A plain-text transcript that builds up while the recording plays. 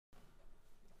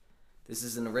This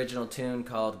is an original tune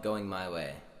called Going My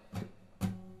Way.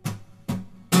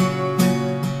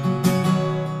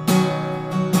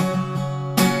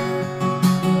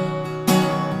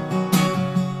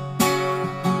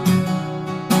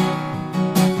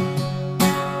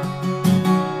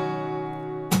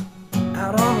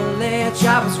 Out on the ledge,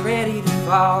 I was ready to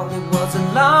fall. It was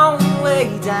a long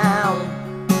way down.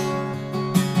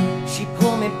 She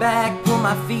pulled me back, put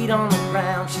my feet on the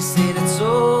ground. She said it's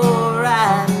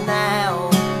alright now.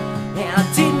 And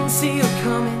I didn't see her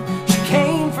coming. She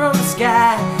came from the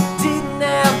sky. Didn't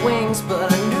have wings,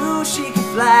 but I knew she could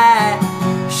fly.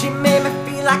 She made me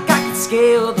feel like I could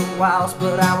scale the walls,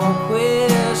 but I won't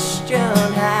question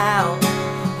how.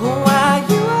 Oh, why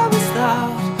you always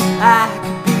thought I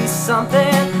could be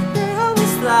something. They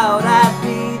always thought I'd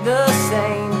be the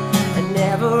same and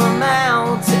never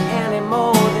amount to any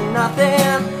more than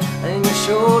nothing. And you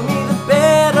showed me the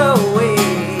better way.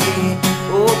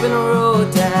 Open the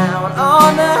road down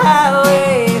on the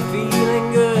highway,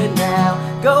 feeling good now.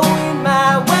 Going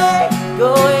my way,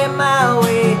 going my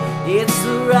way. It's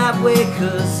the right way,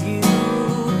 'cause you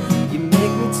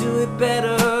make me do it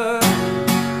better.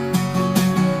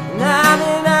 Na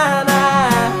na na na.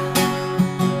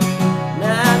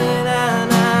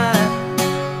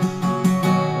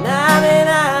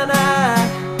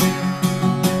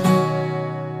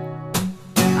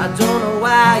 I don't know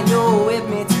why you're with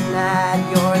me tonight.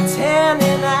 You're a 10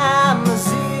 and I'm a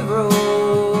 0.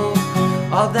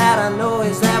 All that I know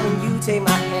is that when you take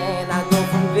my hand, I go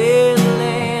from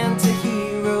villain to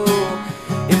hero.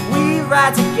 If we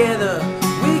ride together,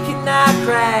 we cannot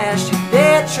crash. If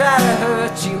they try to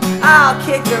hurt you, I'll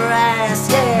kick their ass,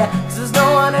 yeah. 'Cause there's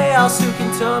no one else who can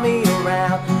turn me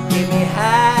around, get me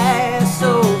high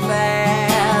so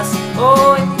fast.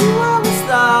 Oh, and you always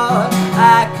thought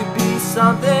I could be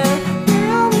something. They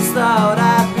always thought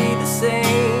I'd be the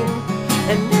same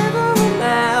and never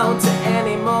amount to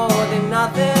any more than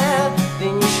nothing.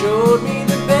 Then you showed me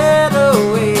the better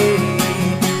way.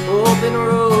 Open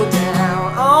road down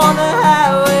on the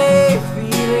highway,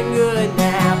 feeling good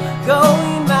now.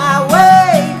 Going my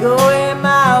way, going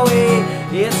my way.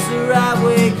 It's the right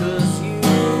way, 'cause you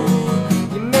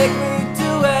make me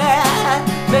do it,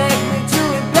 make me do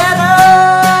it better.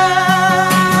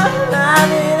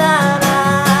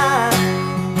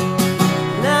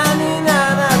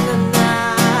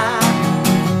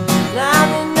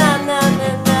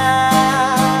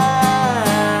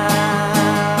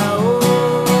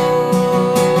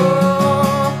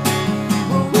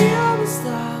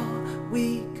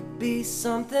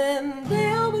 Something. They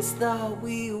always thought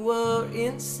we were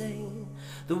insane.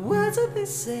 The words that they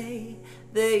say,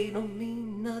 they don't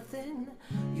mean nothing.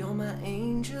 You're my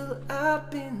angel, I've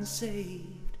been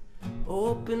saved.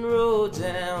 Open road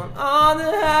down on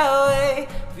the highway,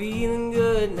 feeling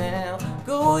good now.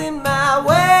 Going my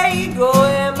way, going